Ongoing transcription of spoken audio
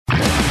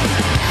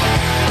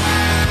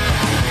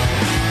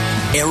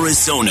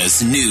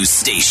Arizona's news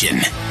station.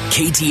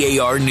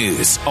 KTAR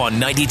News on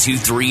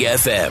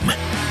 92.3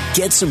 FM.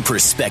 Get some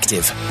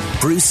perspective.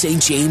 Bruce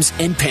St. James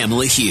and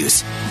Pamela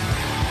Hughes.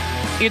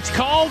 It's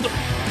called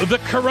the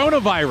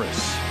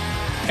coronavirus.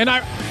 And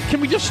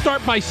can we just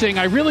start by saying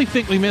I really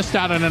think we missed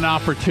out on an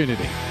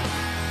opportunity.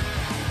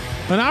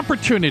 An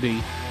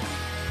opportunity.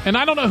 And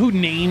I don't know who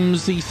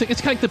names these things.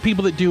 It's kind of like the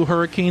people that do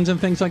hurricanes and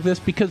things like this,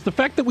 because the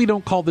fact that we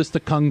don't call this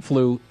the Kung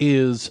Flu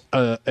is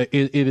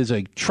it is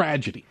a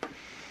tragedy.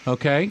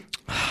 Okay?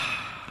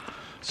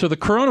 So the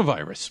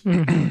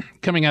coronavirus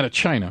coming out of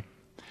China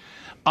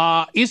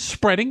is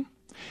spreading,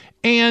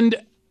 and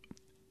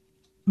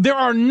there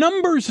are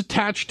numbers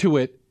attached to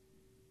it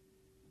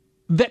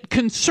that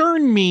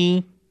concern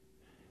me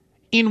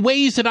in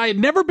ways that I had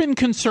never been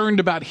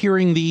concerned about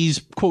hearing these,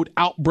 quote,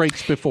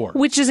 outbreaks before.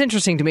 Which is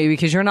interesting to me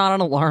because you're not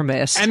an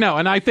alarmist. I know,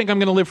 and I think I'm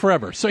going to live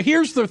forever. So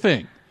here's the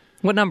thing.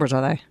 What numbers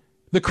are they?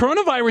 The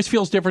coronavirus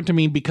feels different to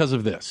me because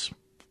of this.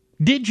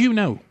 Did you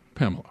know,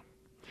 Pamela,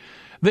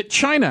 that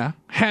China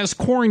has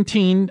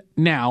quarantined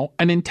now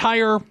an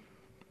entire,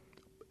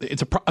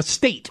 it's a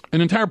state,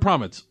 an entire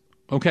province,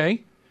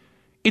 okay?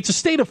 It's a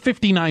state of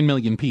 59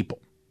 million people.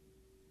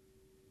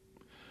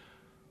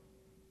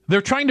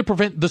 They're trying to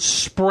prevent the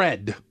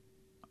spread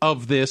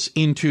of this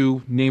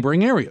into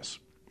neighboring areas.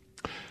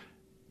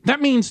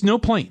 That means no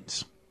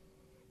planes,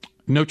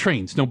 no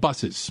trains, no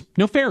buses,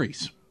 no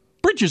ferries.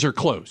 Bridges are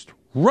closed.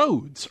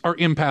 Roads are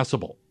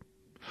impassable.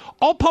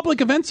 All public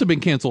events have been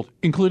canceled,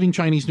 including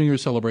Chinese New Year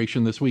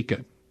celebration this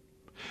weekend.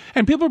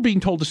 And people are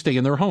being told to stay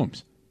in their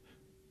homes.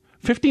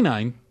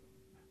 59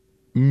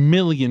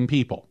 million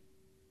people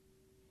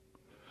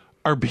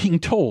are being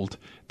told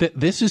that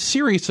this is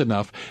serious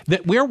enough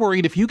that we're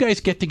worried if you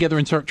guys get together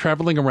and start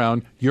traveling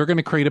around, you're going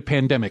to create a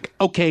pandemic.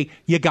 Okay,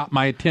 you got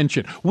my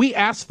attention. We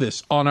asked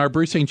this on our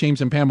Bruce St.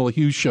 James and Pamela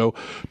Hughes show.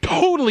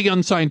 Totally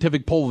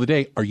unscientific poll of the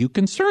day. Are you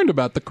concerned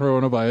about the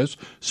coronavirus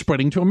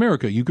spreading to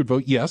America? You could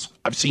vote yes.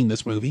 I've seen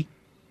this movie.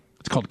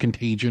 It's called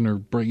Contagion,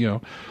 or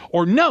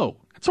no.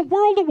 It's a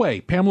world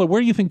away. Pamela, where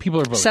do you think people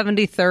are voting?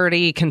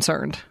 70-30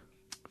 concerned.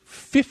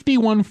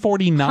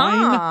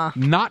 51-49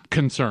 not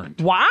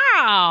concerned.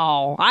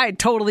 Wow. I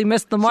totally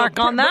missed the mark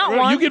on that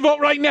one. You can vote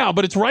right now,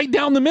 but it's right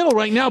down the middle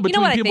right now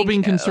between people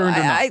being concerned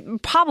or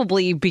not.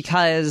 Probably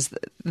because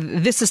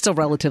this is still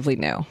relatively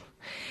new.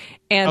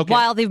 And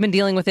while they've been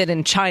dealing with it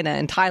in China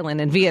and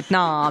Thailand and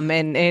Vietnam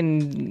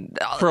and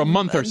for a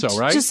month or so,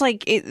 right? Just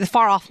like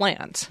far off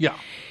lands. Yeah.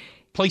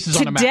 Places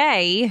on the map.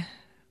 Today,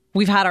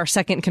 we've had our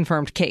second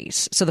confirmed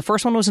case. So the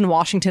first one was in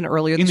Washington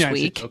earlier this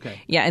week.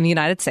 Okay. Yeah, in the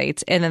United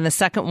States. And then the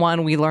second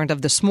one we learned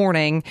of this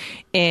morning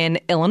in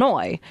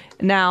Illinois.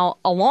 Now,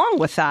 along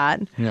with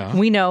that,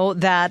 we know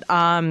that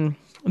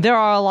there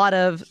are a lot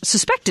of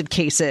suspected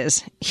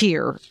cases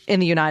here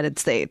in the United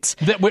States.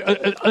 That were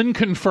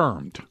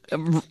unconfirmed.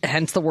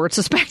 Hence the word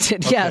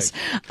suspected, yes.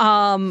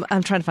 I'm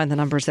trying to find the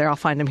numbers there. I'll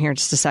find them here in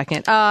just a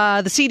second.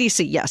 The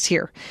CDC, yes,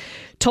 here,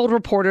 told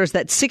reporters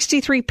that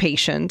 63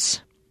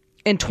 patients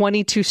in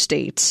 22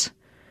 states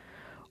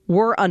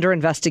were under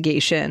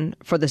investigation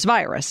for this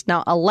virus.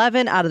 Now,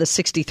 11 out of the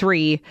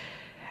 63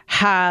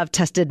 have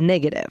tested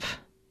negative.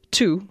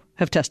 2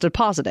 have tested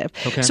positive.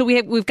 Okay. So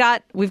we've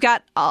got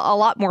a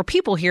lot more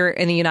people here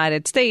in the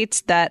United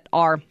States that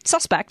are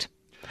suspect.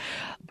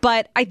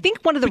 But I think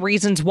one of the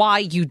reasons why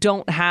you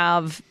don't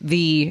have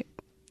the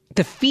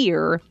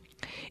fear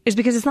is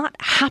because it's not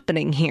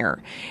happening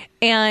here.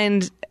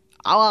 And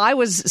I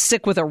was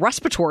sick with a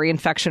respiratory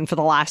infection for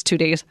the last 2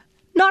 days.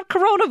 Not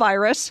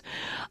coronavirus.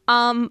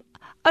 I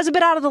was a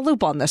bit out of the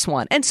loop on this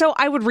one. And so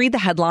I would read the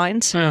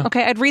headlines. Yeah.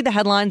 Okay, I'd read the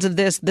headlines of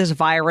this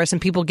virus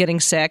and people getting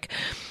sick.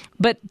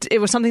 But it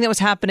was something that was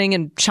happening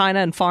in China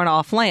and far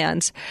off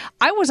lands.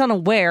 I was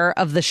unaware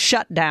of the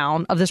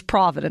shutdown of this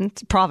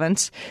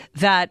province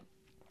that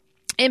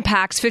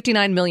impacts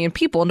 59 million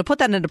people. And to put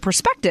that into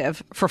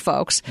perspective for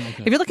folks,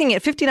 if you're looking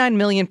at 59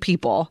 million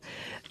people,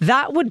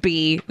 that would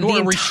be the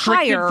entire...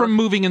 restricted from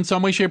moving in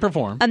some way, shape, or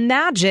form.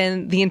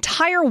 Imagine the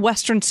entire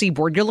western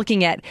seaboard. You're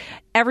looking at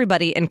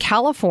everybody in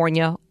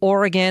California,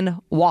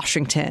 Oregon,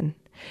 Washington.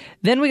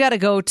 Then we got to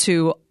go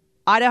to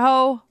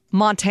Idaho,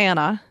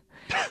 Montana.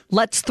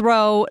 Let's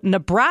throw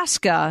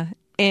Nebraska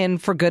in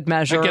for good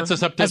measure. That gets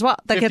us up to as well.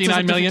 That 59 gets us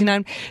up to million.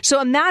 59.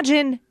 So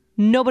imagine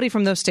nobody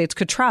from those states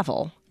could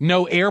travel.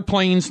 No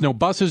airplanes, no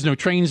buses, no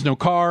trains, no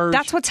cars.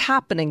 That's what's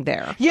happening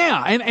there.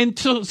 Yeah, and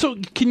so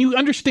can you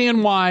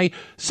understand why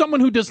someone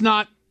who does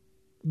not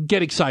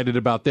get excited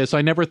about this?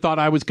 I never thought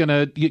I was going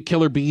to get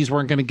killer bees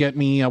weren't going to get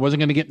me. I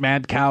wasn't going to get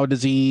mad cow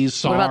disease,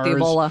 SARS. What about the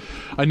Ebola?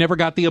 I never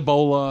got the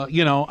Ebola.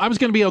 I was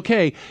going to be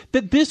okay.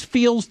 That this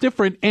feels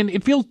different, and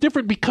it feels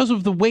different because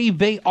of the way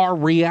they are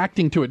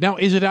reacting to it. Now,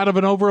 is it out of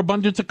an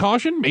overabundance of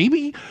caution?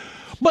 Maybe.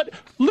 But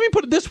let me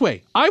put it this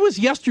way. I was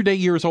yesterday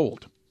years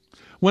old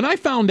when I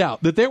found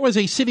out that there was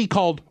a city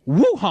called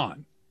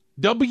Wuhan,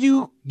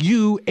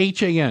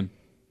 Wuhan,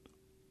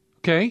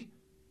 okay,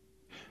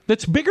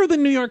 that's bigger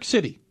than New York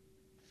City,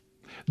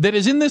 that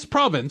is in this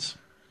province,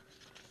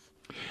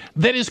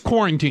 that is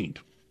quarantined.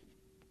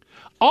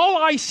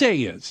 All I say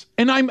is,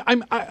 and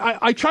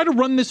I try to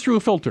run this through a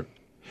filter.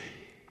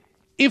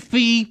 If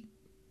the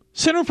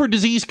Center for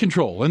Disease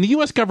Control and the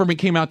U.S. government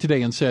came out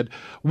today and said,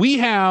 we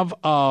have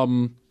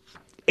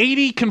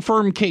 80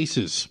 confirmed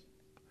cases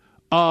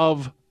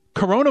of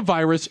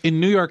coronavirus in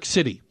New York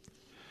City,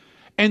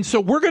 and so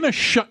we're going to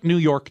shut New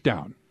York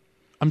down.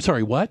 I'm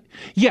sorry, what?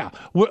 Yeah,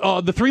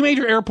 the 3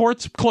 major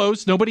airports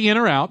closed, nobody in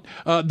or out.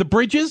 The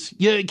bridges,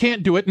 you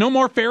can't do it. No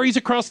more ferries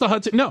across the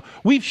Hudson. No,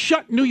 we've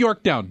shut New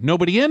York down.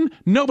 Nobody in,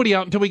 nobody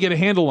out until we get a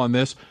handle on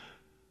this.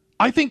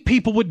 I think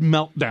people would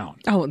melt down.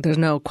 Oh, there's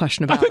no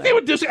question about it. I think they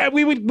would just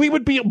we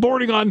would be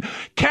bordering on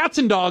cats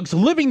and dogs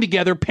living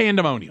together,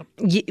 pandemonium.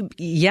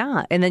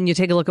 Yeah, and then you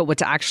take a look at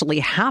what's actually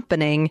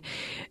happening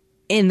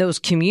in those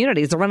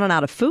communities. They're running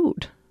out of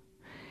food.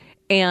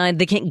 And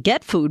they can't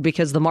get food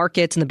because the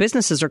markets and the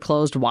businesses are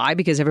closed. Why?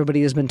 Because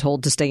everybody has been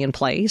told to stay in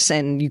place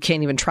and you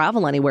can't even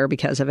travel anywhere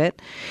because of it.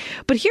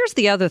 But here's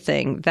the other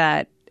thing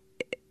that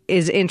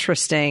is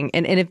interesting.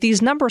 And if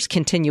these numbers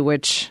continue,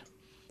 which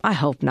I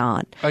hope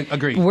not. I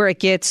agree. Where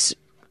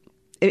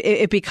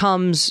it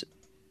becomes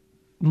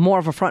more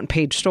of a front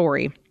page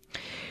story.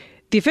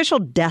 The official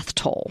death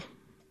toll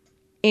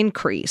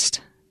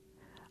increased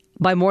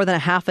by more than a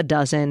half a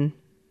dozen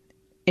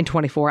in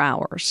 24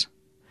 hours.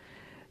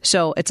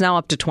 So it's now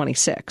up to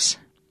 26,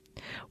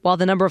 while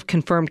the number of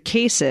confirmed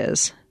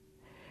cases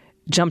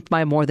jumped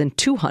by more than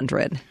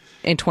 200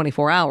 in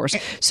 24 hours.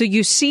 So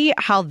you see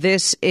how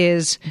this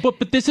is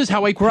But this is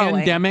how a growing.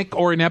 pandemic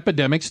or an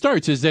epidemic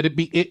starts, is that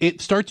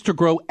it starts to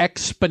grow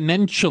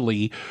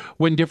exponentially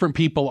when different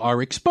people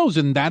are exposed.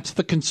 And that's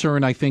the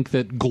concern, I think,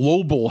 that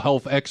global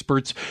health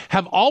experts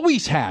have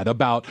always had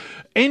about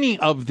any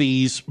of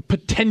these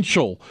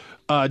potential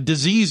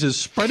diseases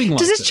spreading like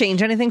this. Does this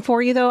change anything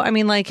for you, though? I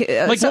mean, what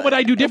would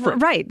I do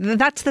different? Right.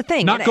 That's the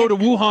thing. Not go to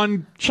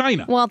Wuhan,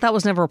 China. Well, that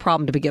was never a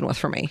problem to begin with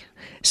for me.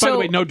 By the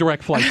way, no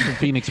direct flights from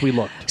Phoenix. We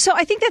looked. So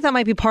I think that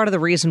might be part of the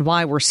reason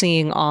why we're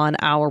seeing on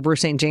our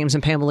Bruce St. James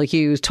and Pamela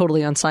Hughes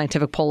totally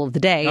unscientific poll of the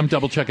day. I'm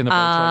double checking the votes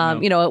right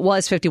now. It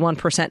was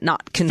 51%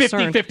 not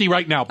concerned. 50-50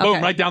 right now. Boom,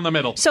 Okay. right down the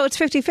middle. So it's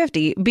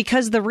 50-50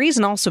 because the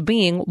reason also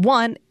being,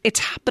 one, it's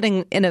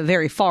happening in a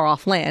very far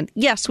off land.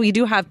 Yes, we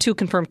do have 2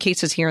 confirmed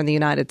cases here in the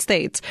United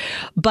States,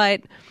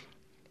 but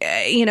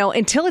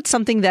until it's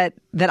something that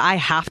I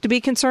have to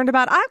be concerned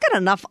about, I've got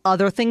enough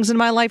other things in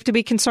my life to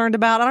be concerned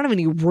about. I don't have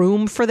any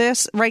room for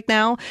this right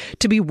now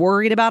to be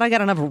worried about. I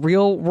got enough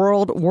real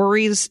world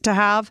worries to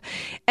have.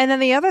 And then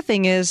the other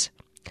thing is,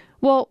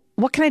 well,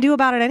 what can I do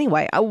about it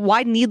anyway?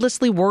 Why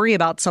needlessly worry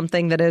about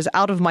something that is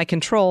out of my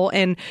control?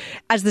 And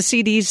as the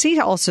CDC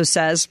also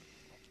says,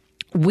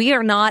 we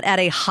are not at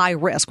a high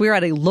risk. We are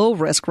at a low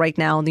risk right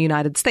now in the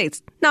United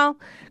States. Now,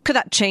 could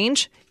that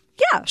change?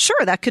 Yeah, sure,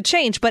 that could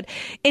change. But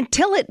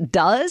until it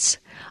does,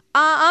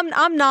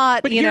 I'm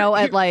not,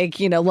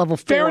 at level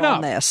 4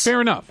 on this.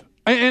 Fair enough.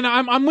 And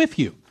I'm with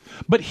you.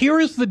 But here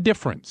is the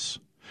difference.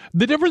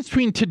 The difference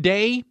between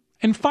today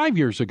and 5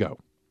 years ago.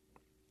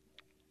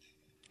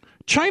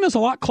 China's a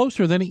lot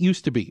closer than it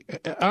used to be.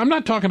 I'm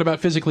not talking about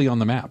physically on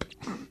the map.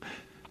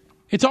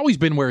 It's always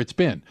been where it's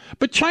been.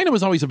 But China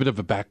was always a bit of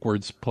a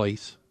backwards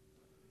place.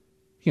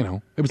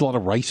 There was a lot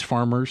of rice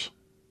farmers.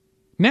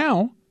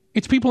 Now,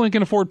 it's people that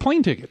can afford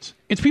plane tickets.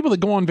 It's people that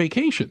go on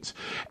vacations.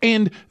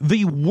 And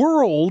the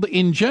world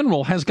in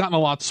general has gotten a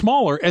lot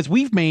smaller as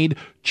we've made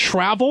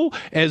travel,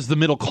 as the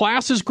middle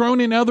class has grown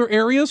in other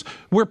areas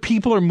where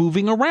people are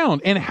moving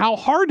around. And how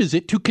hard is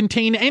it to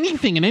contain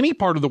anything in any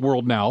part of the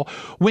world now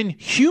when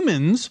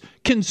humans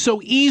can so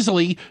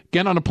easily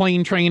get on a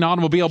plane, train,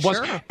 automobile, bus,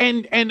 Sure.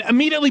 and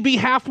immediately be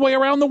halfway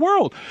around the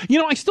world?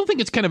 I still think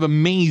it's kind of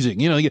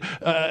amazing.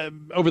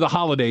 Over the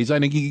holidays, I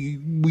think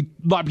a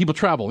lot of people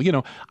travel.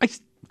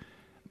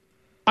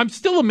 I'm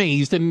still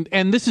amazed,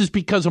 and this is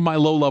because of my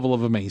low level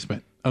of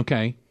amazement,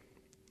 okay,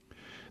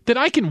 that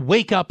I can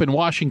wake up in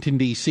Washington,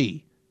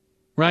 D.C.,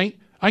 right?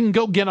 I can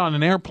go get on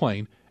an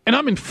airplane, and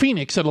I'm in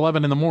Phoenix at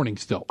 11 in the morning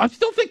still. I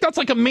still think that's,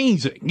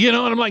 amazing, and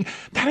I'm like,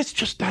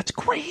 that's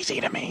crazy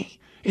to me.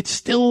 It's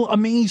still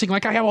amazing.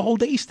 Like, I have a whole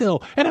day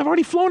still, and I've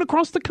already flown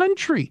across the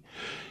country.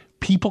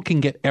 People can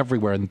get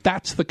everywhere, and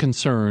that's the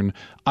concern,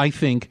 I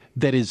think,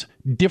 that is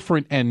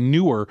different and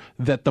newer,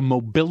 that the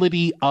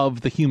mobility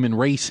of the human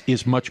race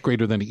is much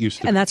greater than it used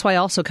to be. And that's why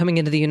also coming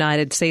into the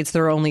United States,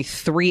 there are only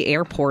 3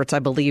 airports, I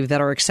believe, that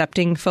are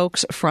accepting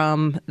folks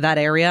from that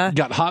area. You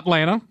got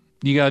Hotlanta.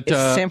 You got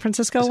San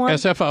Francisco one?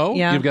 SFO.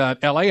 Yeah. You've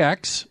got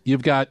LAX.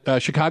 You've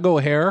got Chicago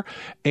O'Hare.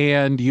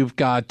 And you've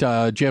got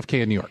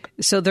JFK in New York.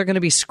 So they're going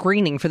to be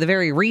screening for the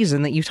very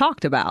reason that you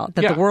talked about,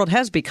 that Yeah. the world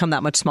has become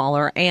that much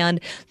smaller and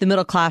the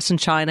middle class in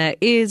China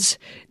is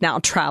now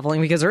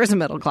traveling because there is a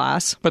middle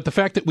class. But the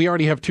fact that we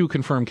already have 2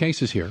 confirmed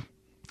cases here,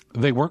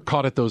 they weren't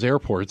caught at those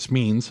airports,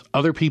 means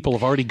other people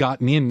have already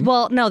gotten in.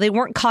 Well, no, they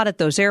weren't caught at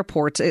those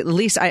airports. At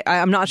least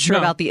I'm not sure No.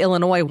 about the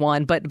Illinois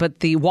one, but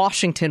the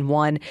Washington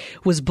one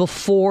was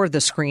before the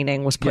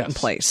screening was put in Yes,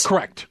 place.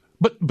 Correct.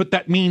 But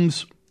that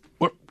means,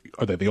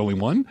 are they the only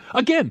one?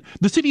 Again,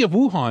 the city of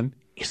Wuhan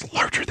is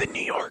larger than New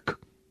York.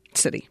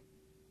 City.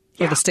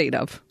 Or the state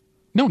of.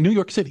 No, New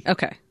York City.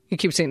 Okay. You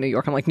keep saying New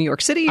York. I'm like, New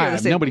York City? Or the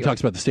state Nobody of New York?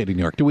 talks about the state of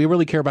New York. Do we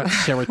really care about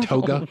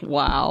Saratoga?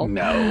 Wow.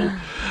 No.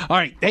 All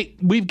right. Hey,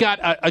 we've got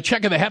a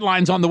check of the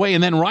headlines on the way.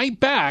 And then right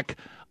back,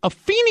 a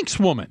Phoenix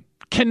woman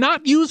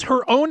cannot use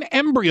her own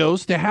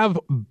embryos to have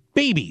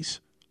babies.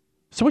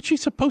 So what's she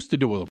supposed to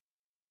do with them?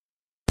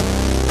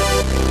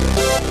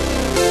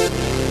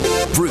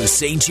 Bruce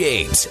St.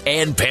 James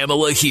and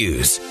Pamela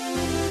Hughes.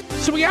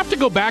 So we have to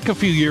go back a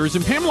few years.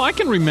 And Pamela, I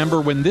can remember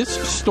when this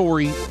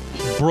story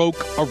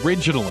broke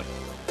originally.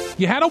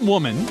 You had a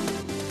woman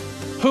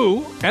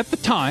who, at the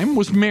time,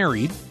 was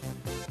married,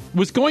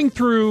 was going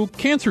through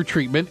cancer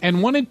treatment,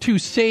 and wanted to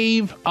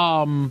save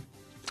some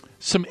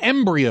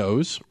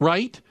embryos,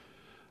 right?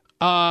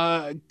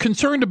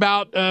 Concerned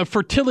about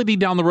fertility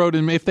down the road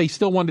and if they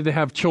still wanted to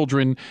have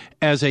children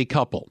as a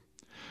couple.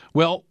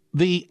 Well,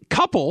 the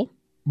couple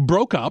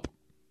broke up.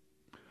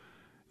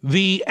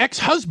 The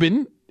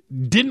ex-husband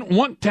didn't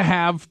want to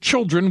have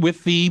children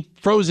with the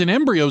frozen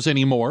embryos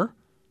anymore.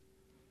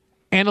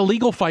 And a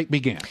legal fight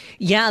began.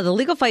 Yeah, the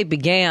legal fight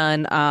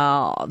began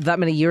that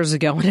many years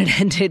ago, and it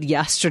ended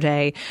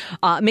yesterday,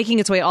 making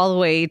its way all the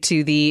way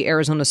to the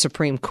Arizona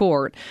Supreme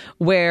Court,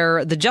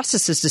 where the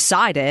justices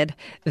decided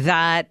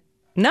that,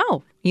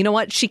 no, you know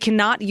what? She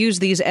cannot use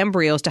these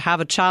embryos to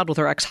have a child with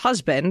her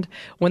ex-husband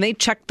when they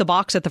checked the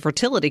box at the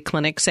fertility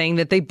clinic saying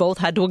that they both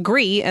had to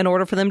agree in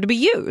order for them to be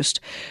used.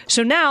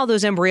 So now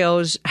those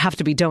embryos have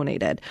to be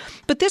donated.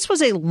 But this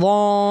was a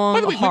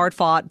long,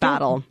 hard-fought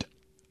battle.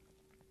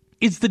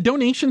 Is the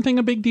donation thing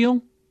a big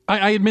deal?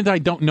 I admit that I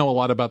don't know a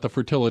lot about the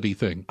fertility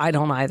thing. I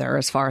don't either,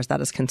 as far as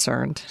that is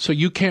concerned. So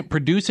you can't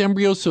produce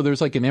embryos, so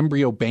there's like an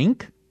embryo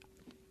bank?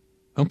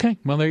 Okay,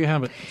 well, there you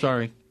have it.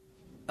 Sorry.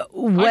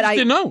 I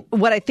didn't know.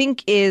 What I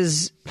think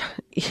is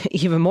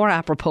even more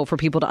apropos for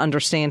people to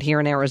understand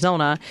here in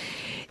Arizona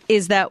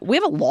is that we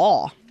have a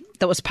law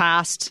that was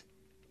passed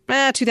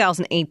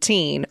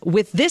 2018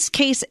 with this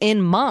case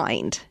in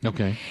mind.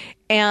 Okay.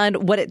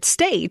 And what it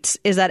states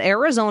is that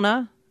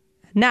Arizona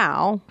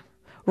now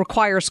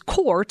requires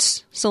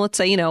courts. So let's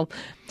say,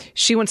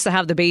 she wants to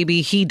have the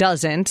baby. He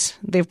doesn't.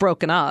 They've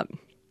broken up.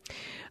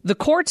 The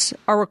courts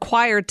are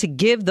required to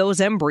give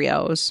those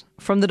embryos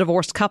from the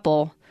divorced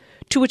couple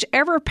to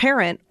whichever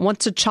parent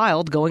wants a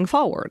child going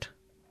forward.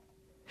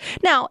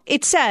 Now,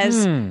 it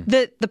says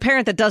that the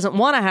parent that doesn't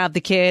want to have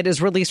the kid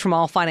is released from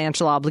all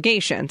financial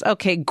obligations.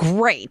 Okay,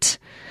 great.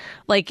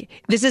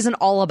 This isn't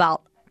all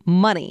about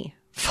money,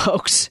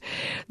 folks.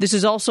 This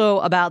is also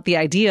about the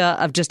idea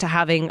of just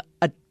having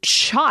a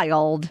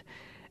child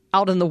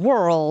out in the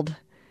world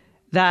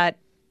that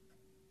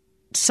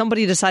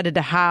somebody decided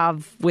to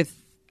have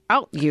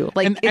without you.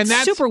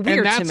 It's super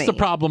weird to me. And that's the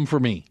problem for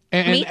me.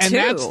 Me too. And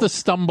that's the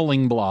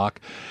stumbling block.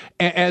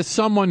 As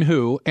someone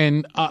who,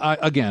 and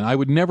again, I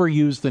would never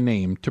use the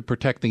name to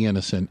protect the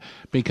innocent,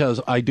 because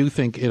I do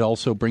think it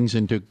also brings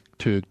into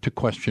to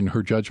question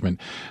her judgment,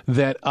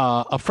 that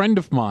a friend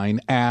of mine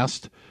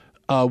asked,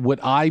 would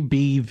I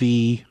be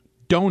the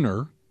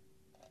donor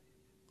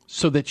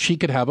so that she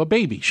could have a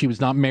baby? She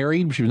was not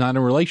married. She was not in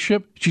a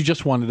relationship. She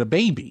just wanted a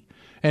baby,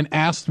 and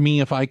asked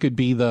me if I could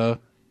be the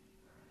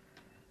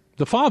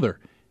father.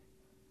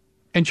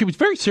 And she was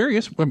very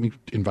serious.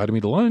 Invited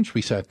me to lunch.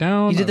 We sat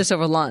down. You did this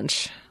over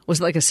lunch. Was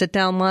it like a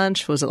sit-down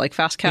lunch? Was it like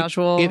fast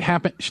casual? It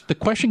happened. The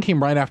question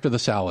came right after the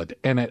salad,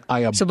 and I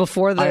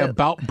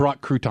about brought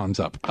croutons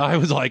up. I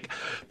was like,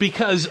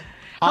 because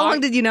how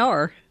long did you know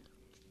her?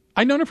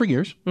 I'd known her for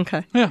years.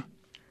 Okay. Yeah.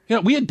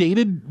 We had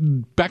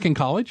dated back in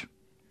college,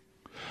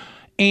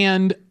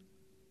 and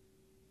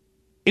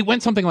it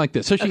went something like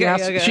this. So she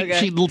asks,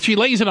 she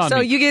lays it on me. So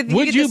you get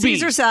the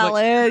Caesar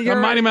salad.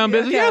 I'm minding my own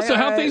business. Okay, so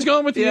how things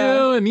going with you?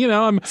 And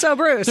I'm so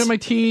Bruce doing my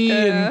tea,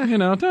 and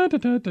da da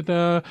da da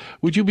da.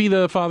 Would you be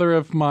the father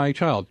of my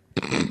child?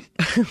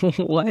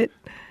 What?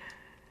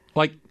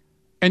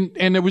 And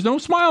there was no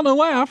smile, no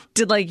laugh.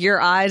 Did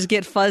your eyes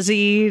get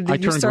fuzzy? I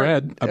turned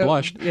red. I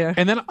blushed. Yeah.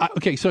 And then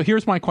so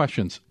here's my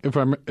questions. If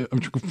I'm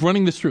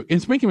running this through,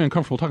 it's making me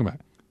uncomfortable talking about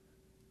it.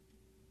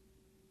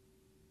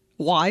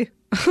 Why?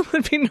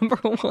 Would be number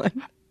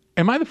one.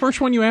 Am I the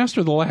first one you asked,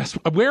 or the last?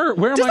 Where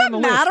am I on the list? Does that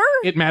matter?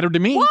 It mattered to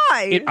me.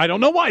 Why? I don't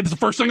know why. It's the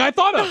first thing I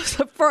thought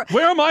of.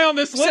 Where am I on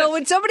this list? So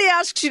when somebody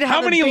asks you to have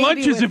how many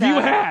lunches have you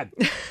had?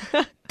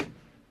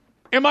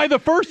 Am I the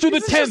first or the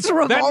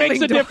 10th? That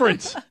makes a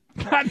difference.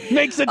 That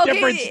makes a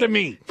difference to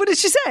me. What did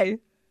she say?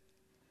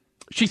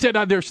 She said,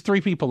 there's 3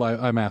 people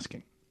I'm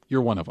asking.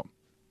 You're one of them.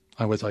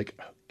 I was like,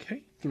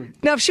 okay, 3.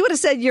 Now, if she would have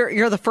said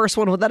you're the first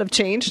one, would that have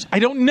changed? I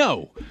don't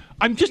know.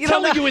 I'm just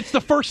telling you it's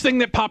the first thing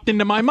that popped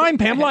into my mind,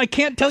 Pamela. I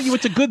can't tell you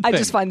it's a good thing. I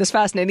just find this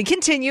fascinating.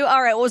 Continue.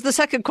 All right, what was the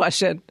second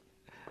question?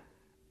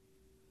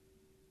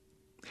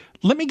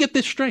 Let me get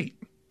this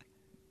straight.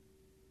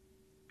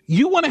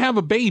 You want to have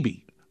a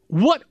baby.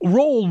 What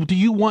role do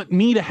you want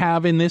me to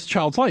have in this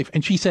child's life?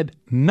 And she said,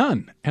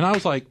 none. And I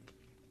was like,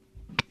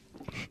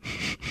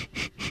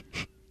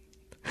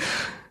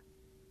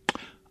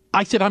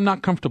 I said, I'm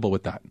not comfortable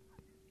with that.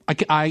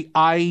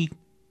 I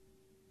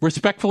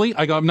respectfully,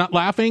 I go, I'm not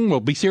laughing. We'll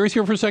be serious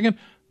here for a second.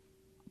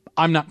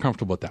 I'm not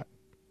comfortable with that.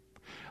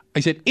 I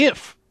said,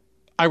 if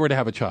I were to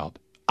have a child,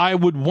 I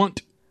would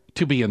want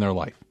to be in their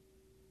life.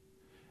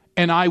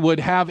 And I would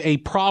have a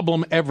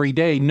problem every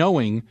day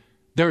knowing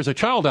there's a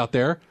child out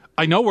there.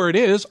 I know where it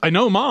is. I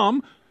know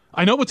mom.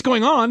 I know what's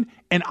going on.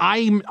 And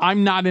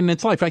I'm not in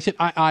its life. I said,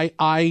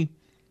 I'm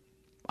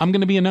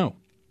going to be a no.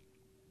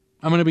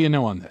 I'm going to be a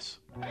no on this.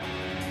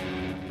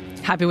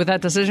 Happy with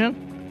that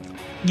decision?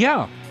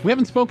 Yeah. We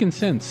haven't spoken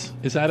since.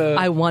 Is that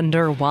I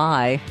wonder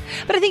why.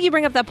 But I think you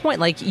bring up that point.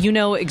 Like, you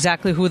know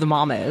exactly who the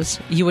mom is.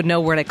 You would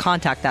know where to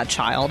contact that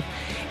child.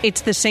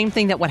 It's the same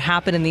thing that would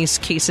happen in these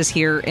cases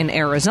here in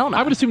Arizona.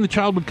 I would assume the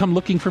child would come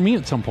looking for me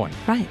at some point.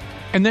 Right.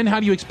 And then how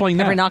do you explain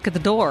that? Every knock at the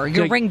door.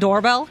 Your Ring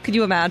doorbell? Could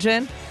you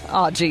imagine?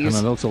 Oh, geez.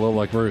 That looks a little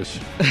like Bruce.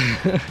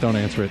 Don't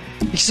answer it.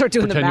 You start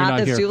doing Pretend the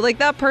math as too. Like,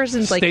 that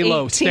person's stay like 18.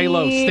 low, stay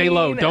low, stay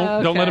low.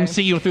 Don't let them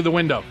see you through the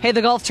window. Hey,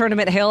 the golf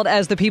tournament hailed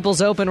as the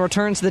People's Open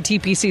returns to the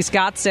TPC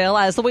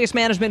Scottsdale as the Waste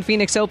Management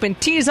Phoenix Open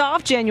tees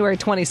off January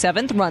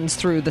 27th, runs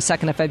through the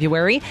 2nd of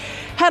February.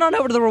 Head on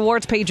over to the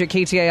rewards page at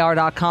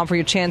KTAR.com for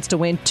your chance to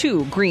win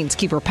 2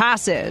 Greenskeeper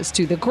passes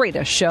to the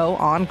greatest show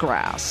on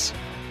grass.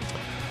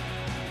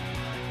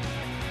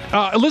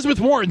 Elizabeth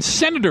Warren,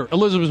 Senator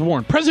Elizabeth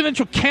Warren,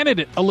 presidential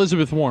candidate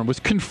Elizabeth Warren was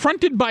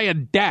confronted by a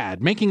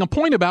dad making a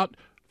point about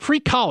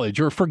free college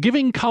or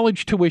forgiving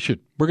college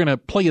tuition. We're going to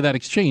play you that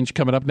exchange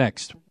coming up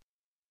next.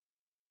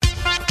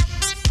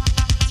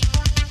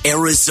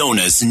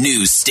 Arizona's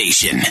news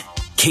station,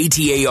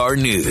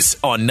 KTAR News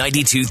on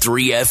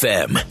 92.3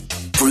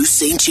 FM. Bruce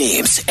St.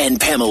 James and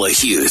Pamela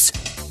Hughes.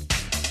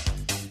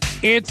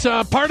 It's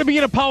part of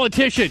being a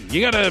politician.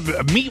 You got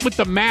to meet with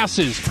the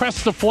masses,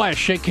 press the flesh,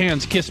 shake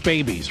hands, kiss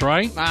babies,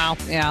 right? Wow.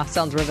 Yeah,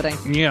 sounds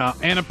riveting. Yeah,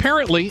 and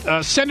apparently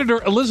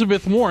Senator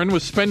Elizabeth Warren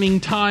was spending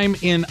time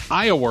in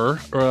Iowa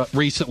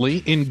recently,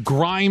 in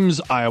Grimes,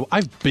 Iowa.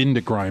 I've been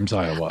to Grimes,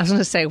 Iowa. I was going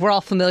to say, we're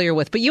all familiar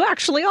with, but you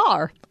actually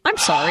are. I'm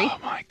sorry. Oh,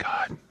 my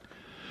God.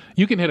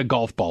 You can hit a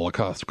golf ball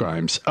across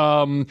Grimes.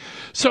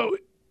 So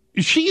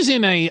she's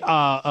in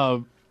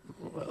a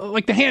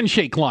like the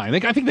handshake line.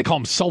 I think they call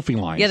them selfie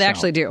lines. Yeah, they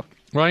actually do.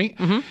 Right?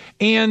 Mm-hmm.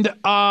 And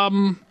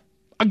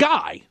a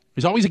guy,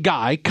 there's always a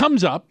guy,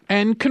 comes up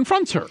and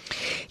confronts her.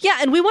 Yeah,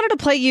 and we wanted to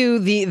play you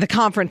the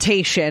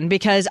confrontation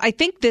because I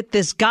think that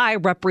this guy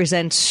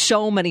represents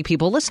so many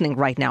people listening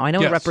right now. I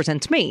know It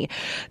represents me.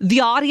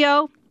 The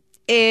audio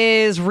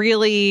is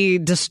really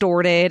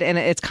distorted and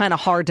it's kind of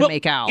hard to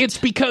make out. It's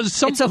because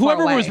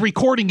whoever was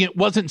recording it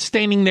wasn't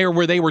standing there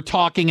where they were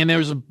talking and there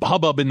was a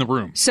hubbub in the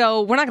room.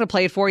 So we're not going to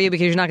play it for you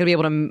because you're not going to be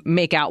able to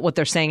make out what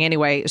they're saying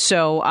anyway.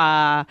 So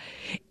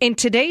in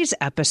today's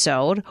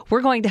episode,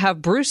 we're going to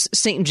have Bruce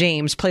St.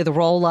 James play the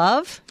role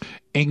of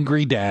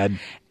Angry Dad.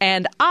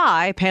 And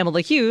I,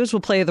 Pamela Hughes,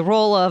 will play the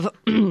role of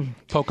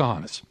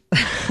Pocahontas.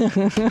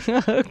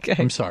 Okay.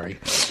 I'm sorry.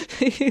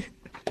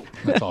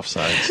 That's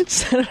offsides.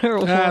 Senator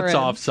Warren. That's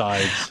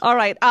offsides. All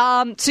right.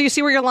 So you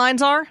see where your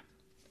lines are?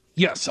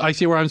 Yes, I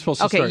see where I'm supposed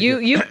to start. Okay,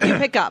 you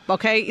pick up,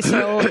 okay?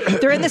 So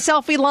they're in the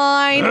selfie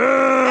line.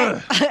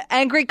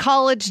 Angry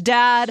college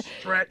dad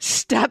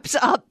steps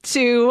up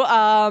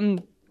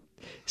to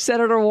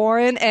Senator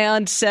Warren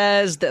and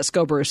says this.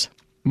 Go, Bruce.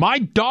 My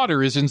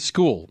daughter is in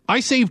school.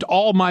 I saved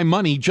all my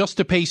money just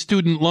to pay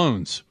student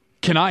loans.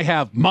 Can I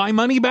have my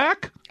money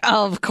back?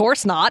 Of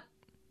course not.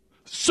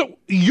 So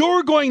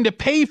you're going to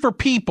pay for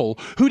people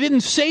who didn't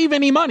save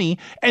any money,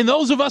 and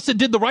those of us that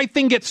did the right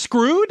thing get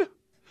screwed?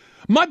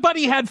 My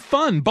buddy had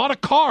fun, bought a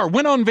car,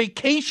 went on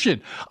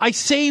vacation. I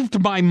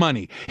saved my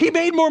money. He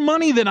made more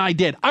money than I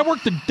did. I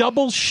worked a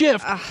double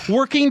shift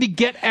working to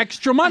get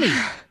extra money.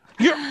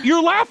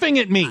 You're laughing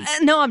at me.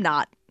 No, I'm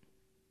not.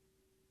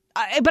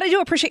 But I do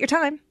appreciate your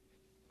time.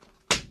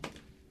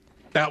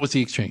 That was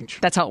the exchange.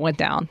 That's how it went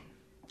down.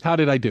 How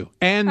did I do?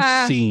 And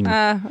scene.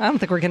 I don't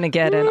think we're going to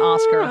get an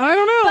Oscar. I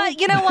don't know. But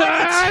you know what?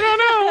 I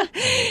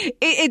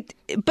don't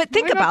know. But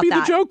think Might about not be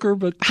that. The Joker,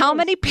 but how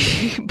many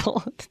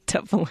people?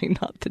 Definitely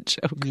not the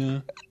Joker.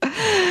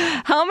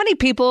 Yeah. How many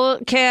people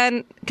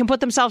can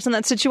put themselves in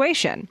that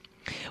situation?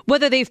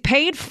 Whether they've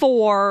paid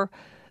for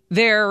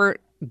their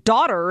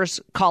daughter's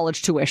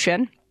college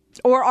tuition,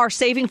 or are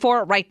saving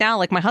for it right now,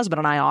 like my husband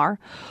and I are.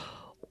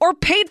 Or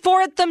paid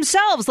for it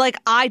themselves like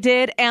I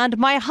did and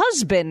my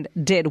husband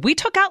did. We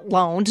took out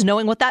loans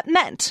knowing what that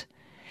meant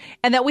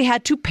and that we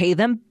had to pay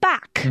them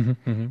back.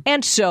 Mm-hmm.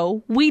 And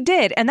so we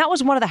did. And that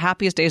was one of the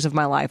happiest days of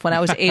my life when I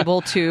was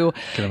able to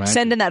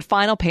send in that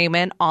final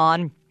payment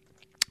on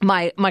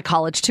my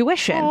college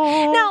tuition.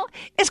 Aww. Now,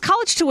 is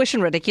college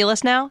tuition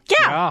ridiculous now?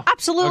 Yeah,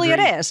 absolutely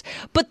agreed. It is.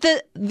 But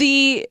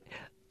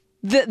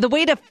the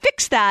way to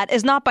fix that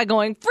is not by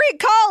going free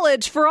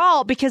college for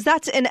all, because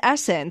that's in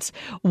essence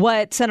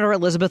what Senator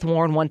Elizabeth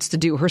Warren wants to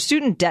do. Her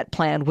student debt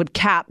plan would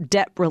cap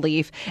debt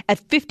relief at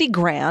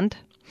 $50,000,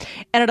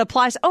 and it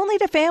applies only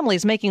to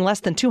families making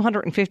less than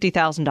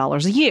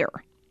 $250,000 a year.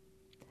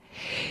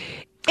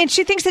 And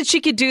she thinks that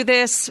she could do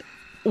this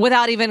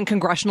without even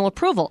congressional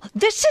approval.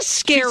 This is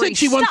scary stuff. She said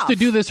she wants to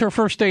do this her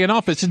first day in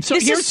office. And so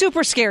this is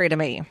super scary to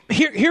me.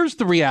 Here's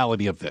the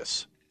reality of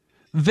this,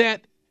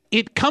 that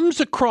it comes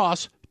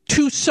across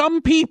to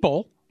some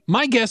people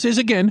my guess is,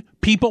 again,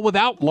 people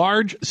without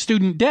large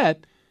student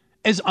debt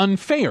as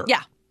unfair.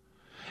 Yeah.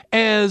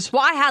 As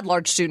Well, I had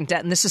large student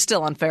debt, and this is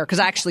still unfair because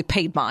I actually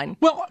paid mine.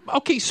 well,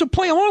 okay, so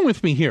play along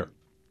with me here.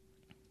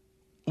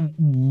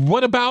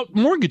 What about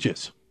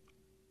mortgages?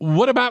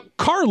 What about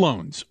car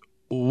loans?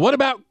 What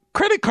about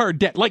credit card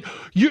debt? Like,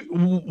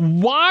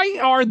 why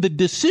are the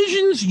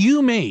decisions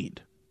you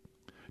made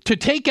to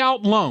take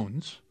out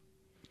loans,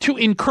 to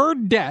incur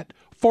debt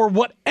for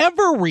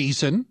whatever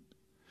reason,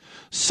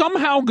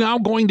 somehow now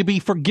going to be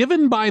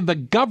forgiven by the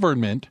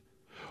government,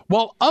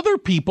 while other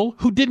people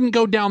who didn't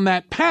go down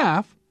that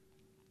path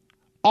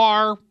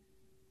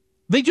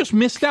they just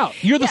missed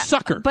out. You're the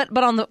sucker. But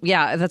on the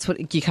that's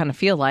what you kind of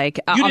feel like.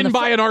 You didn't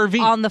buy an RV.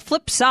 On the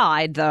flip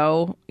side,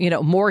 though,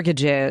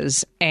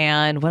 mortgages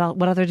and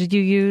what other did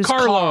you use?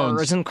 Cars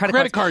loans and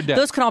credit card debt.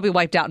 Those can all be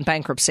wiped out in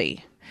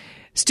bankruptcy.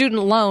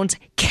 Student loans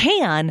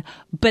can,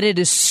 but it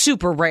is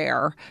super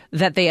rare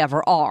that they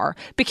ever are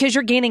because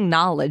you're gaining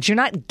knowledge. You're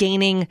not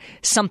gaining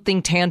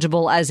something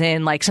tangible as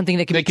in like something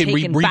that can be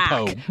taken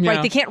back. Yeah.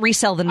 Right? They can't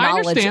resell the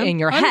knowledge in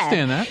your head. I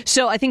understand that.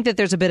 So I think that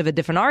there's a bit of a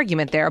different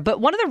argument there. But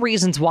one of the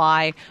reasons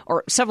why,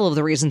 or several of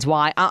the reasons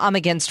why I'm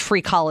against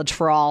free college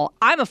for all,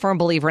 I'm a firm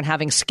believer in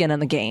having skin in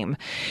the game.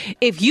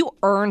 If you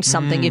earn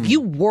something, if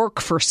you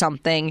work for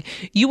something,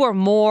 you are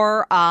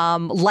more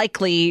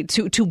likely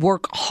to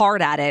work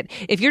hard at it.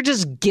 If you're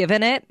just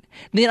given it,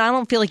 then I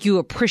don't feel like you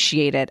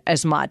appreciate it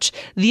as much.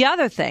 The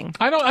other thing,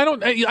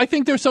 I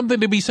think there's something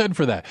to be said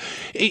for that.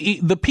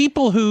 The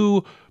people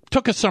who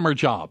took a summer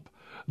job,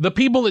 the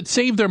people that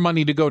saved their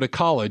money to go to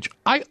college,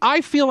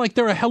 I feel like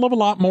they're a hell of a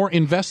lot more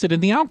invested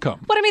in the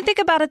outcome. But I mean, think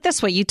about it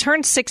this way. You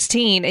turn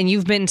 16 and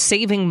you've been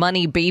saving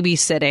money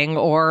babysitting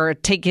or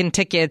taking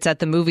tickets at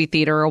the movie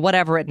theater or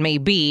whatever it may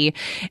be,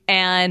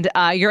 and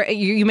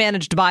you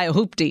managed to buy a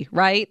hoopty,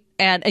 right?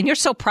 And you're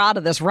so proud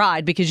of this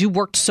ride because you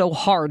worked so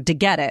hard to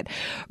get it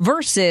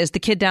versus the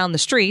kid down the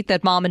street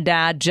that mom and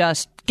dad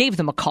just gave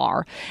them a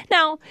car.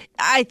 Now,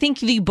 I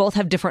think you both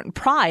have different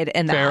pride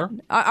in that.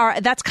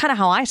 Fair. That's kind of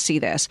how I see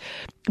this.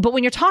 But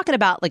when you're talking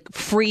about like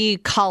free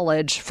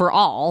college for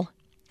all,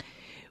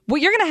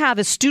 what you're going to have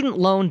is student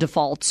loan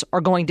defaults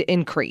are going to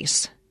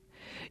increase.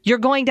 You're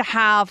going to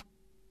have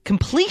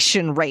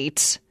completion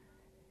rates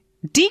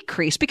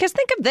decrease because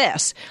think of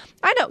this.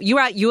 I know you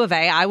were at U of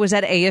A. I was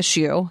at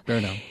ASU. Fair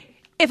enough.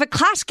 If a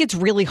class gets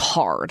really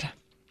hard,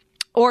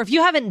 or if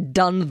you haven't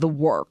done the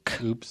work,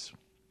 oops,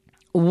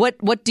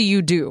 what do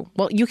you do?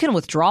 Well, you can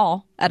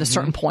withdraw at a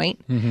certain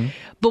point,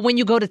 but when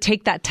you go to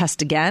take that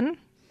test again,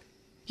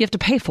 you have to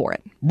pay for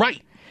it.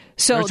 Right.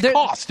 So there's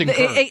cost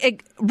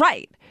incurred.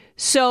 Right.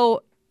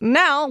 So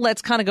now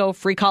let's kind of go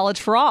free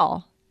college for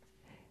all.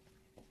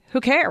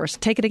 Who cares?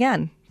 Take it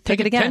again.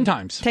 Take it again. 10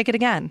 times. Take it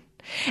again.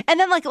 And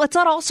then let's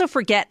not also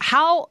forget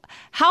how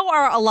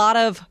are a lot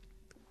of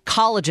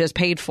colleges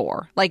paid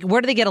for? Like, where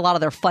do they get a lot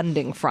of their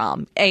funding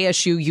from?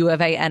 ASU, U of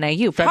A,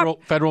 NAU.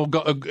 Federal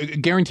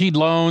guaranteed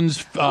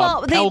loans,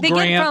 well, they Pell get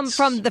grants.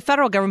 from the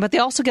federal government, but they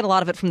also get a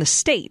lot of it from the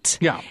state.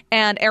 Yeah.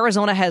 And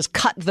Arizona has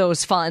cut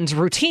those funds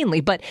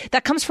routinely, but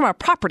that comes from our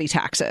property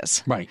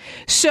taxes. Right.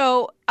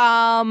 So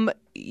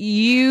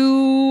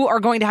you are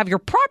going to have your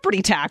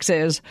property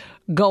taxes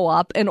go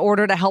up in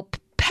order to help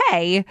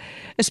pay,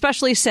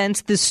 especially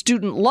since the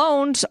student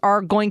loans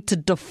are going to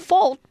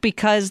default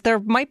because there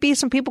might be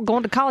some people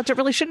going to college that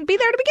really shouldn't be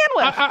there to begin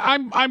with.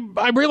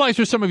 I realize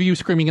there's some of you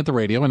screaming at the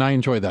radio, and I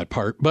enjoy that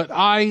part, but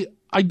I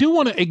do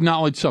want to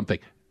acknowledge something.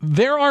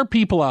 There are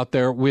people out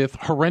there with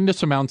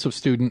horrendous amounts of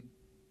student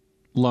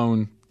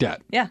loan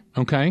debt. Yeah.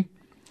 Okay?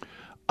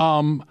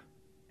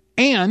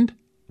 And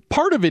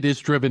part of it is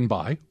driven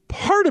by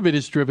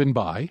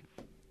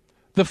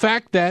the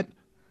fact that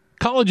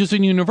colleges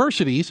and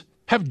universities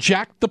have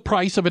jacked the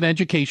price of an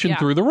education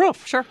through the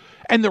roof. Sure.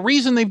 And the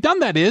reason they've done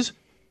that is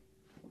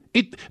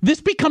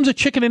this becomes a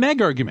chicken and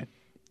egg argument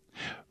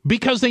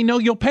because they know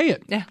you'll pay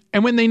it. Yeah.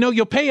 And when they know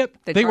you'll pay it,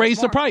 they raise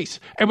the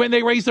price. And when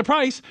they raise the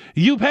price,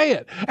 you pay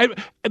it.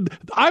 And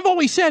I've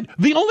always said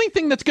the only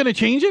thing that's going to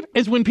change it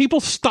is when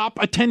people stop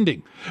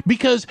attending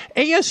because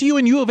ASU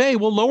and U of A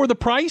will lower the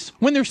price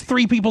when there's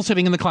 3 people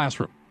sitting in the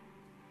classroom.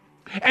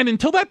 And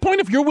until that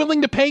point, if you're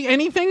willing to pay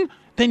anything,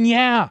 then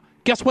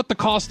guess what the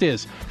cost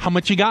is? How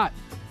much you got?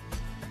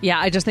 Yeah,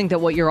 I just think that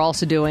what you're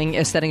also doing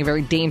is setting a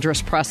very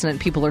dangerous precedent.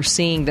 People are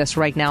seeing this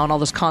right now and all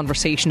this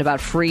conversation about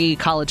free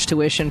college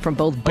tuition from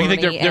both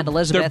Bernie and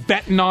Elizabeth.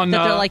 They're betting on...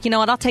 they're like, you know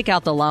what, I'll take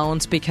out the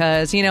loans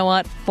because, you know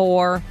what,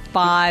 4,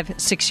 5,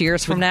 6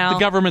 years from now... The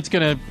government's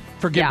going to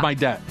forgive my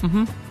debt.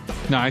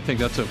 Mm-hmm. No, I think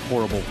that's a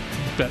horrible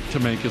bet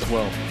to make as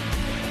well.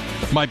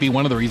 Might be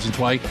one of the reasons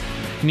why you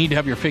need to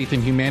have your faith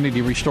in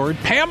humanity restored.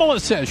 Pamela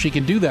says she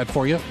can do that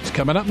for you. It's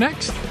coming up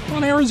next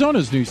on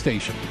Arizona's news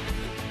station.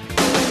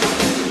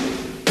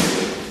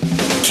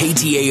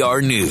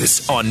 KTAR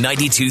News on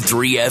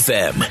 92.3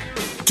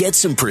 FM. Get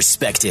some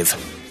perspective.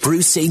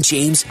 Bruce St.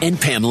 James and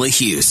Pamela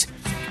Hughes.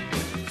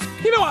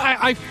 You know,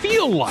 I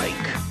feel like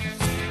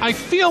I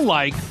feel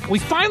like we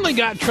finally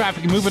got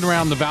traffic moving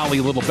around the valley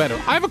a little better.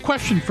 I have a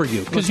question for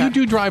you, because you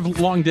do drive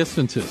long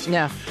distances.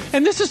 Yeah.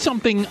 And this is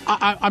something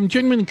I'm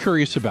genuinely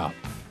curious about.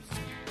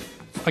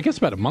 I guess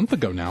about a month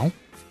ago now,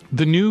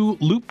 the new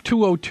Loop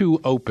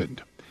 202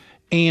 opened.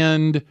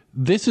 And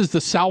this is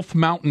the South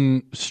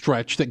Mountain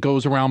stretch that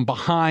goes around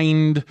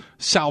behind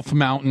South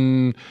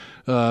Mountain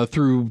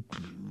through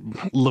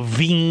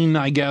Levine,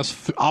 I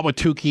guess,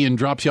 Ahwatukee, and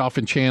drops you off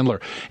in Chandler.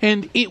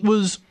 And it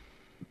was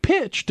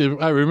pitched,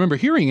 I remember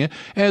hearing it,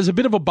 as a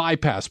bit of a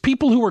bypass.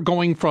 People who were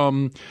going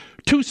from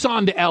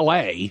Tucson to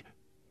L.A.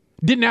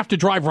 didn't have to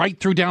drive right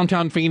through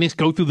downtown Phoenix,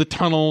 go through the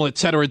tunnel, et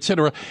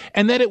cetera,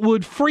 and that it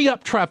would free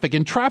up traffic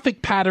and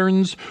traffic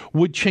patterns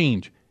would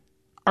change.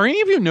 Are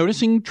any of you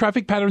noticing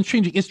traffic patterns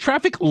changing? Is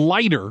traffic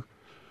lighter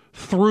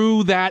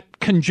through that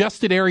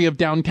congested area of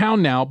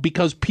downtown now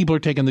because people are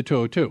taking the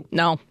 202?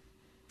 No,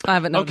 I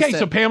haven't noticed it. Okay,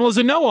 so Pamela's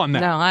a no on that.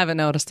 No, I haven't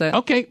noticed it.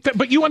 Okay,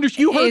 but you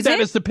heard that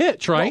as the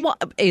pitch, right? Well,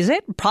 is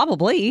it?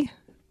 Probably.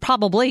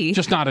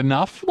 Just not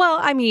enough? Well,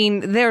 I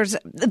mean, there's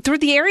through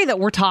the area that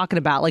we're talking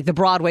about, like the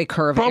Broadway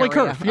curve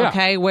area, yeah.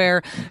 Okay,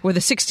 where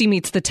the 60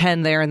 meets the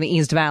 10 there in the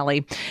East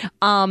Valley.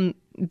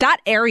 That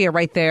area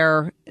right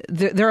there,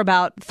 there are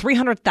about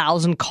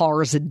 300,000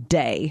 cars a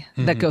day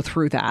that go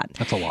through that.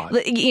 That's a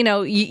lot. You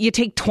know, you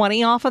take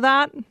 20 off of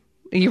that,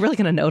 are you really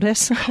going to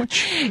notice? You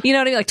know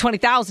what I mean? Like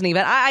 20,000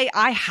 even.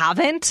 I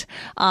haven't,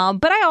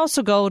 but I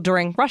also go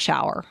during rush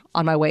hour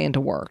on my way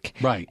into work.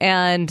 Right.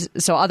 And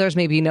so others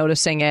may be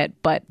noticing it,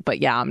 but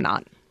yeah, I'm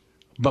not.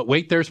 But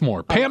wait, there's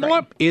more.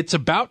 Pamela, it's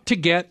about to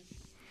get...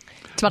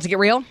 It's about to get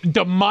real?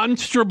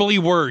 Demonstrably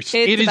worse.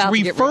 It is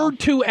referred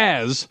to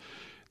as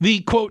the,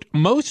 quote,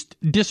 most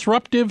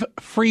disruptive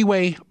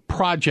freeway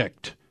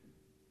project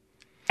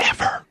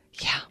ever.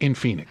 Yeah. In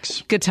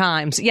Phoenix. Good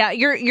times. Yeah,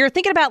 you're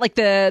thinking about like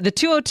the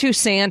 202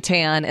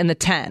 Santan and the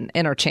 10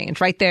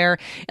 interchange right there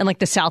in like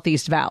the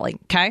Southeast Valley,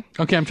 okay?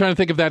 Okay, I'm trying to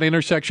think of that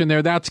intersection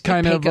there. That's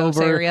kind of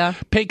over area.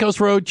 Pecos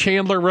Road,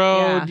 Chandler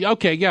Road. Yeah.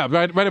 Okay, yeah,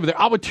 right over there.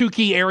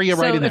 Ahwatukee area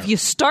right in there. So if you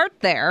start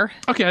there.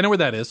 Okay, I know where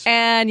that is.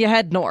 And you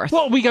head north.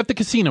 Well, we got the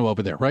casino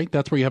over there, right?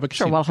 That's where you have a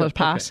casino. Sure, Wellhouse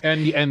Pass.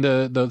 Okay. And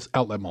the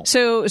outlet mall.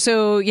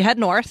 So you head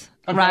north.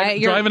 Right,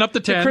 you're driving up the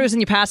 10. You're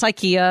cruising, you pass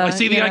IKEA. I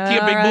see the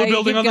IKEA big blue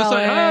building on the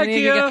side. Hi,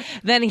 IKEA.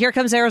 Then here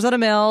comes Arizona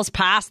Mills,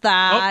 past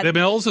that. Oh, the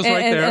Mills is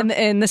right there.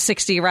 And the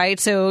 60, right?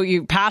 So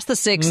you pass the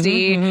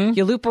 60,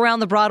 you loop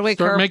around the Broadway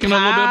curve. Start making a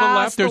little bit of a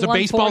left. There's a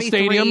baseball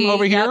stadium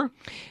over here.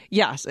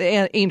 Yes,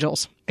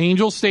 Angels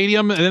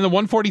Stadium, and then the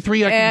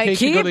 143 I can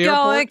take you to the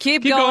airport.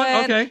 Keep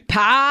going. Okay.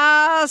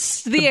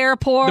 Past the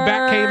airport. The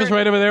Bat Cave is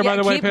right over there, by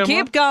the way, Pamela.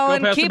 Keep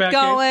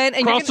going.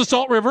 And cross the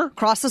Salt River.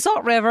 Cross the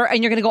Salt River,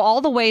 and you're going to go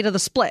all the way to the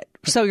split.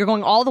 So you're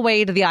going all the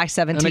way to the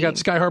I-17. And I got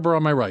Sky Harbor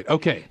on my right.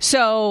 Okay.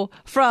 So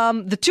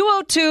from the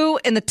 202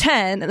 and the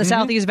 10 in the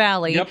Southeast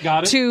Valley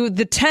to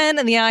the 10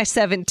 and the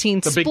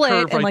I-17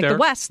 split in like the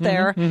west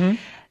there,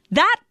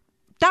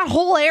 that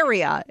whole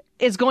area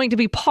is going to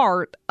be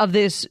part of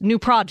this new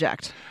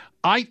project.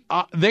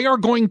 They are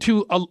going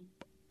to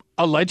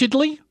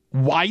allegedly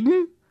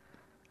widen,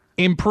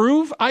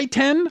 improve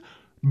I-10,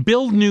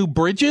 build new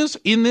bridges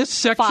in this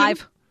section.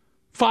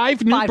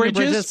 Five new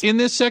bridges in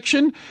this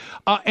section,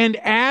 and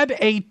add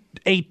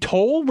a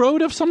toll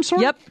road of some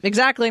sort? Yep,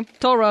 exactly.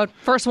 Toll road.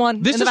 First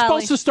one. This is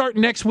supposed to start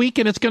next week,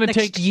 and it's going to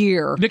take... Next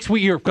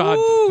year. God,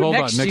 hold on.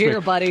 Next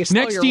year, buddy.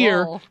 Next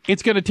year,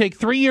 it's going to take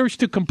 3 years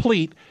to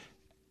complete,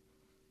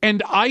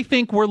 and I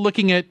think we're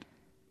looking at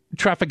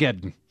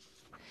Traffic-Eddon.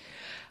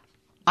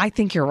 I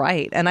think you're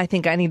right, and I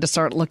think I need to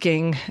start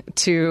looking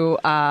to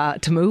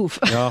move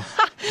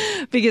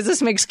because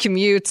this makes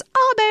commutes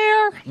a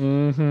bear.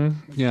 Mm-hmm.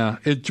 Yeah,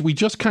 we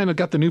just kind of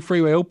got the new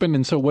freeway open,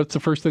 and so what's the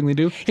first thing they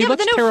do? Hey, but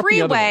the new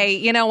freeway,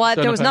 you know what?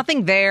 There was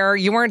nothing there.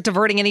 You weren't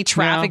diverting any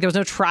traffic. There was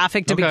no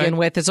traffic to begin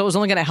with, so it was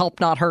only going to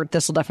help, not hurt.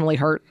 This will definitely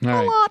hurt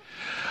a lot.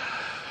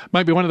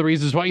 Might be one of the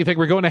reasons why you think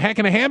we're going to heck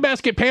in a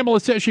handbasket. Pamela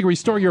says she can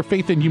restore your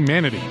faith in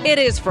humanity. It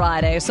is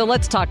Friday, so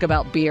let's talk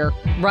about beer,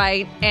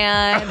 right?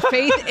 And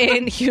faith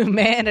in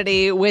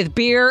humanity with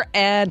beer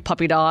and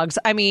puppy dogs.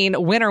 I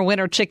mean,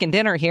 winner, chicken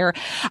dinner here.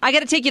 I got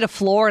to take you to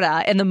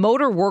Florida and the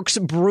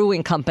Motorworks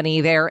Brewing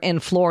Company there in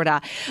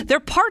Florida. They're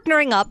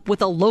partnering up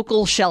with a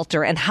local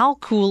shelter. And how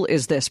cool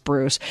is this,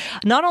 Bruce?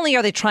 Not only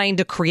are they trying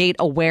to create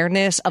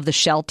awareness of the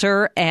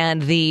shelter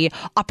and the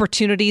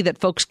opportunity that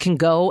folks can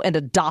go and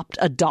adopt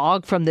a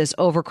dog from this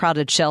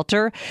overcrowded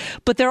shelter,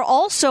 but they're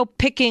also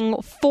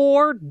picking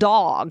 4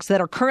 dogs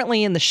that are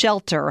currently in the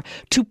shelter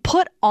to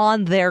put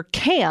on their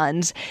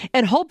cans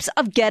in hopes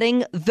of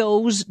getting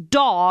those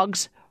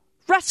dogs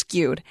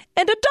rescued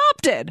and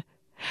adopted.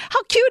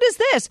 How cute is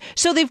this?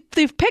 So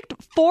they've picked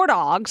 4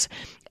 dogs.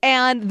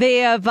 And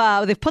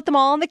they've put them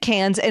all on the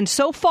cans. And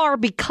so far,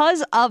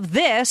 because of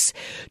this,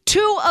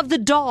 2 of the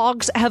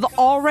dogs have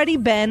already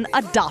been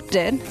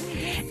adopted.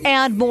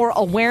 And more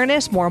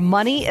awareness, more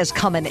money is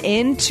coming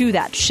into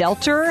that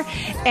shelter.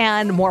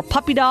 And more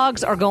puppy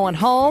dogs are going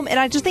home. And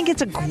I just think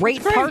it's a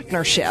great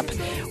partnership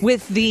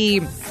with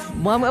the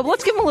Well,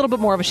 let's give them a little bit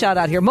more of a shout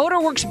out here.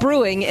 Motorworks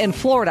Brewing in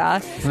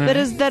Florida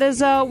that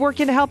is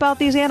working to help out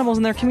these animals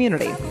in their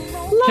community.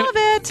 Love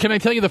it. Can I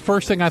tell you the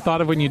first thing I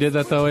thought of when you did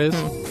that, though, is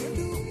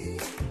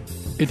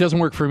it doesn't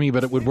work for me,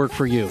 but it would work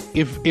for you.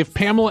 If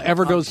Pamela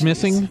ever goes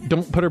missing,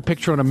 don't put her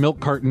picture on a milk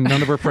carton.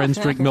 None of her friends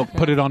drink milk.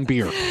 Put it on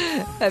beer.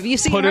 Have you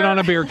seen Put her? it on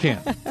a beer can.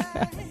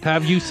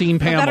 Have you seen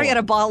Pamela? Better get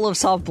a bottle of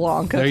Sauv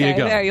Blanc. Okay? There you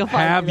go. There, you'll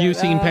find Have you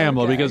seen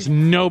Pamela? Okay. Because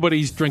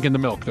nobody's drinking the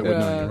milk that would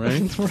know you,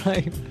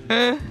 right?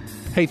 Right.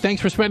 Hey,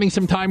 thanks for spending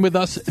some time with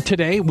us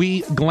today.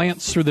 We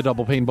glance through the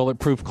Double Pane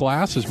Bulletproof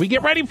class as we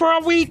get ready for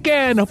our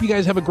weekend. Hope you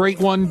guys have a great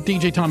one.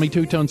 DJ Tommy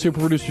Two-Tone, super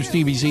producer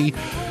Stevie Z.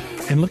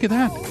 And look at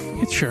that.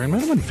 It's Sharon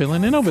Middleman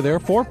filling in over there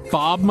for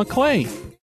Bob McClay.